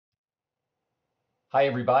Hi,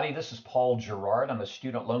 everybody. This is Paul Gerard. I'm a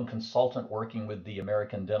student loan consultant working with the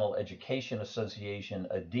American Dental Education Association,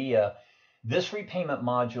 ADEA. This repayment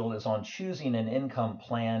module is on choosing an income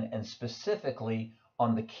plan and specifically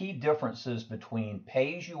on the key differences between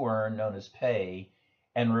pay-as-you-earn, known as PAYE,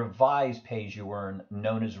 and revised pay-as-you-earn,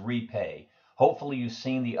 known as REPAYE. Hopefully, you've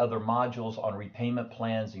seen the other modules on repayment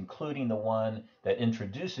plans, including the one that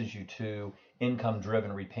introduces you to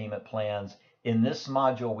income-driven repayment plans. In this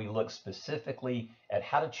module, we look specifically at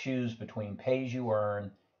how to choose between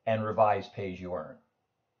pay-as-you-earn and revised pay-as-you-earn.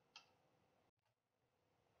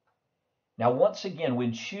 Now, once again,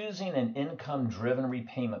 when choosing an income-driven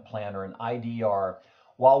repayment plan or an IDR,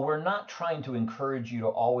 while we're not trying to encourage you to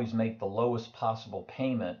always make the lowest possible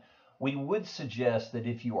payment, we would suggest that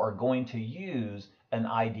if you are going to use an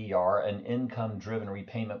IDR, an income-driven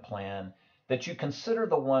repayment plan, that you consider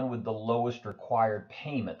the one with the lowest required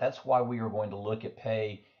payment. That's why we are going to look at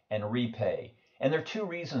pay and repay. And there are two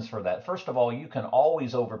reasons for that. First of all, you can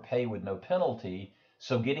always overpay with no penalty,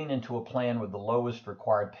 so getting into a plan with the lowest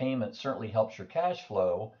required payment certainly helps your cash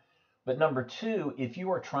flow. But number two, if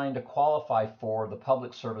you are trying to qualify for the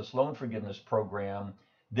Public Service Loan Forgiveness Program,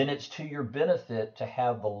 then it's to your benefit to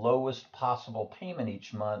have the lowest possible payment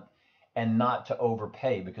each month and not to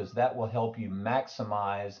overpay, because that will help you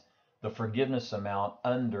maximize the forgiveness amount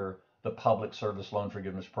under the Public Service Loan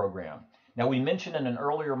Forgiveness Program. Now, we mentioned in an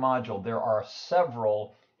earlier module, there are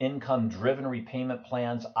several income-driven repayment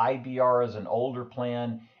plans. IBR is an older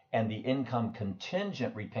plan, and the income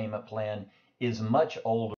contingent repayment plan is much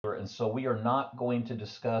older, and so we are not going to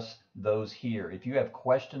discuss those here. If you have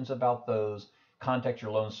questions about those, contact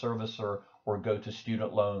your loan servicer or go to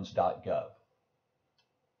studentloans.gov.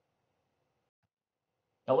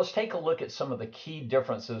 Now let's take a look at some of the key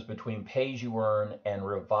differences between pay-as-you-earn and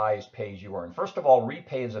revised pay-as-you-earn. First of all,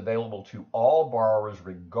 REPAYE is available to all borrowers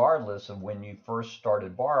regardless of when you first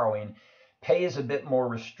started borrowing. Pay is a bit more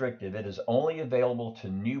restrictive. It is only available to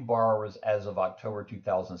new borrowers as of October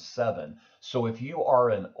 2007. So if you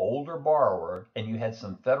are an older borrower and you had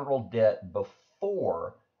some federal debt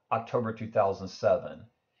before October 2007,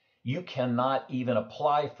 you cannot even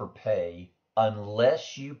apply for pay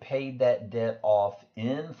unless you paid that debt off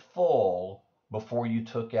in full before you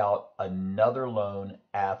took out another loan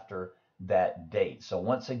after that date. So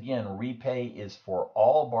once again, REPAYE is for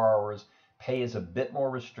all borrowers. Pay is a bit more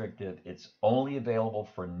restrictive. It's only available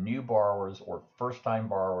for new borrowers or first-time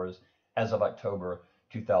borrowers as of October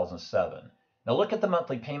 2007. Now look at the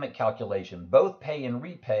monthly payment calculation. Both pay and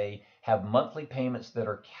REPAYE have monthly payments that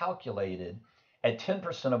are calculated at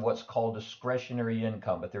 10% of what's called discretionary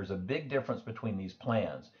income, but there's a big difference between these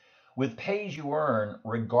plans. With pay-as-you-earn,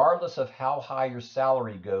 regardless of how high your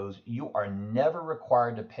salary goes, you are never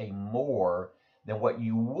required to pay more than what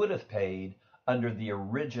you would have paid under the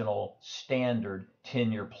original standard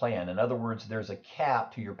 10-year plan. In other words, there's a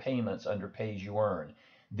cap to your payments under pay-as-you-earn.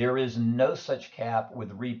 There is no such cap with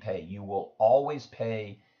REPAYE. You will always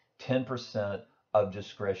pay 10% of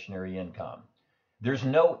discretionary income. There's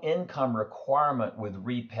no income requirement with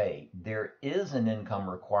REPAYE. There is an income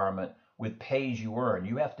requirement with pay-as-you-earn.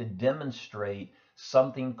 You have to demonstrate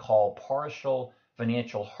something called partial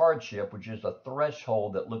financial hardship, which is a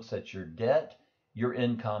threshold that looks at your debt, your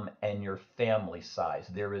income, and your family size.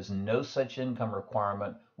 There is no such income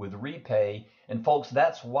requirement with REPAYE. And folks,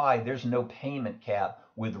 that's why there's no payment cap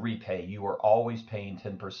with REPAYE. You are always paying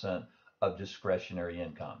 10% of discretionary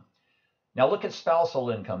income. Now look at spousal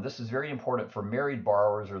income. This is very important for married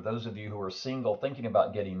borrowers or those of you who are single thinking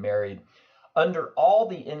about getting married. Under all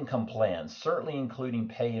the income plans, certainly including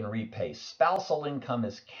pay and REPAYE, spousal income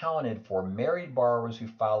is counted for married borrowers who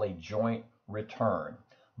file a joint return.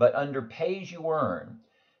 But under pay-as-you-earn,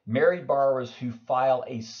 married borrowers who file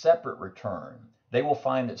a separate return, they will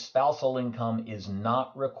find that spousal income is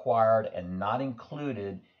not required and not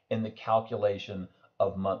included in the calculation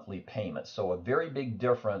of monthly payments. So a very big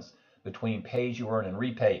difference between pay-as-you-earn and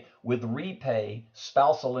REPAYE. With REPAYE,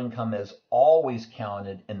 spousal income is always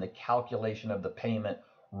counted in the calculation of the payment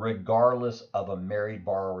regardless of a married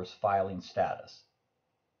borrower's filing status.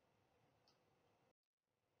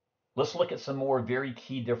 Let's look at some more very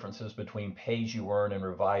key differences between pay-as-you-earn and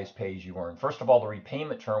revised pay-as-you-earn. First of all, the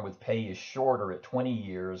repayment term with pay is shorter at 20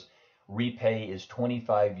 years. REPAYE is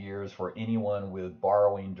 25 years for anyone with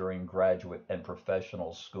borrowing during graduate and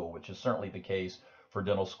professional school, which is certainly the case for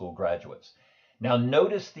dental school graduates. Now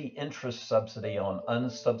notice the interest subsidy on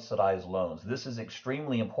unsubsidized loans. This is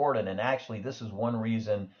extremely important, and actually this is one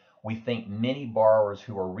reason we think many borrowers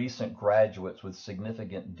who are recent graduates with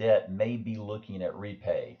significant debt may be looking at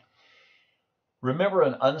REPAYE. Remember,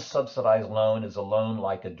 an unsubsidized loan is a loan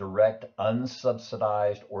like a direct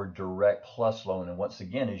unsubsidized or direct plus loan. And once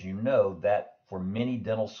again, as you know, that for many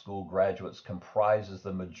dental school graduates comprises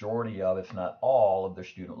the majority of, if not all, of their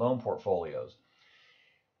student loan portfolios.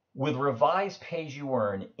 With revised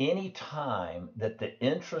pay-as-you-earn, any time that the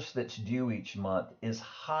interest that's due each month is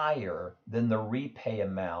higher than the repay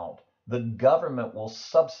amount, the government will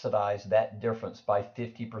subsidize that difference by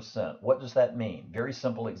 50%. What does that mean? Very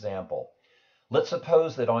simple example. Let's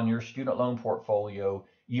suppose that on your student loan portfolio,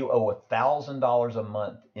 you owe $1,000 a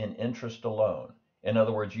month in interest alone. In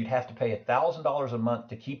other words, you'd have to pay $1,000 a month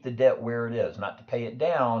to keep the debt where it is, not to pay it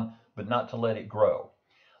down, but not to let it grow.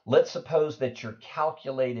 Let's suppose that your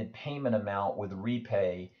calculated payment amount with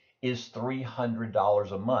REPAYE is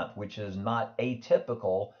 $300 a month, which is not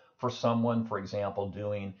atypical for someone, for example,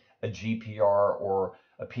 doing a GPR or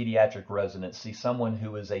a pediatric residency, someone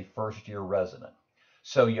who is a first-year resident.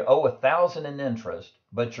 So you owe $1,000 in interest,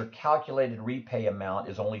 but your calculated repay amount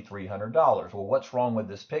is only $300. Well, what's wrong with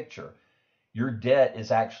this picture? Your debt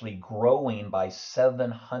is actually growing by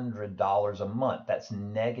 $700 a month. That's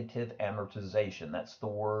negative amortization. That's the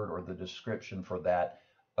word or the description for that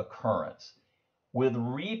occurrence. With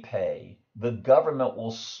REPAYE, the government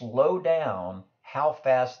will slow down how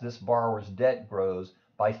fast this borrower's debt grows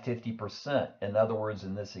by 50%. In other words,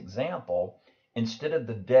 in this example, instead of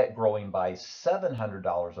the debt growing by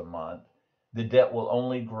 $700 a month, the debt will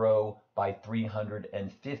only grow by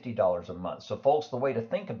 $350 a month. So folks, the way to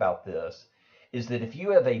think about this is that if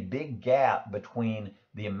you have a big gap between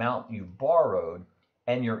the amount you've borrowed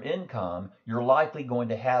and your income, you're likely going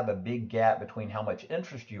to have a big gap between how much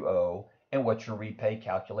interest you owe and what your repay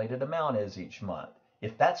calculated amount is each month.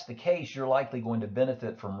 If that's the case, you're likely going to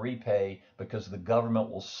benefit from REPAYE because the government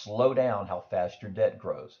will slow down how fast your debt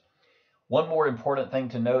grows. One more important thing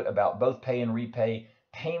to note about both PAYE and REPAYE,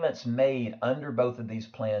 payments made under both of these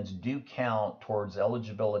plans do count towards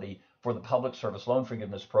eligibility for the Public Service Loan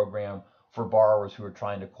Forgiveness Program for borrowers who are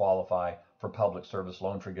trying to qualify for Public Service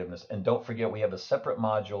Loan Forgiveness. And don't forget, we have a separate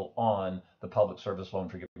module on the Public Service Loan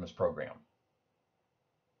Forgiveness Program.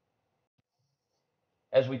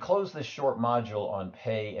 As we close this short module on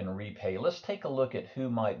PAYE and REPAYE, let's take a look at who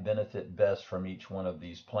might benefit best from each one of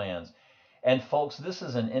these plans. And folks, this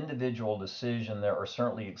is an individual decision. There are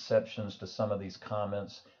certainly exceptions to some of these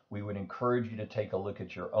comments. We would encourage you to take a look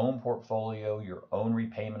at your own portfolio, your own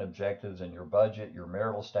repayment objectives and your budget, your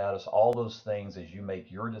marital status, all those things as you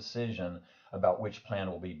make your decision about which plan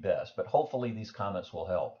will be best. But hopefully these comments will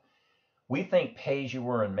help. We think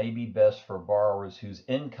pay-as-you-earn may be best for borrowers whose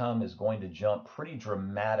income is going to jump pretty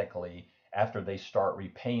dramatically after they start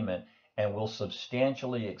repayment and will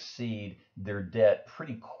substantially exceed their debt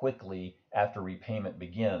pretty quickly after repayment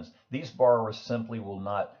begins. These borrowers simply will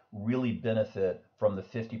not really benefit from the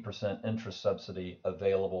 50% interest subsidy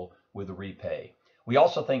available with REPAYE. We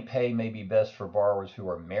also think PAYE may be best for borrowers who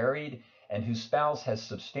are married and whose spouse has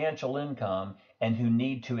substantial income and who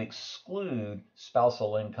need to exclude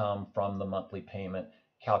spousal income from the monthly payment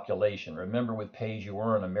calculation. Remember, with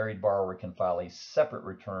pay-as-you-earn, a married borrower can file a separate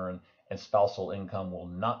return and spousal income will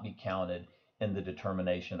not be counted in the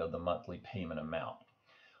determination of the monthly payment amount.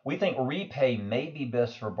 We think REPAYE may be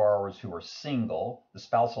best for borrowers who are single. The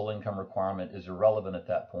spousal income requirement is irrelevant at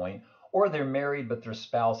that point, or they're married but their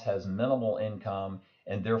spouse has minimal income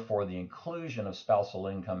and therefore the inclusion of spousal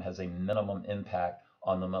income has a minimum impact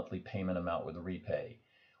on the monthly payment amount with REPAYE.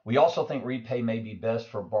 We also think REPAYE may be best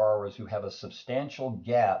for borrowers who have a substantial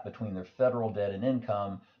gap between their federal debt and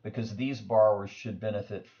income because these borrowers should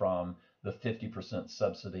benefit from the 50%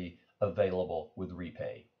 subsidy available with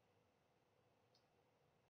REPAYE.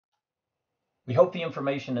 We hope the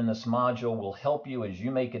information in this module will help you as you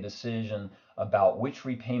make a decision about which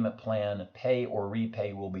repayment plan, PAYE or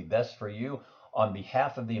REPAYE, will be best for you. On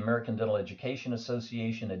behalf of the American Dental Education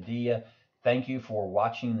Association, ADEA, thank you for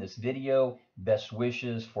watching this video. Best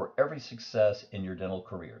wishes for every success in your dental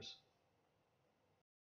careers.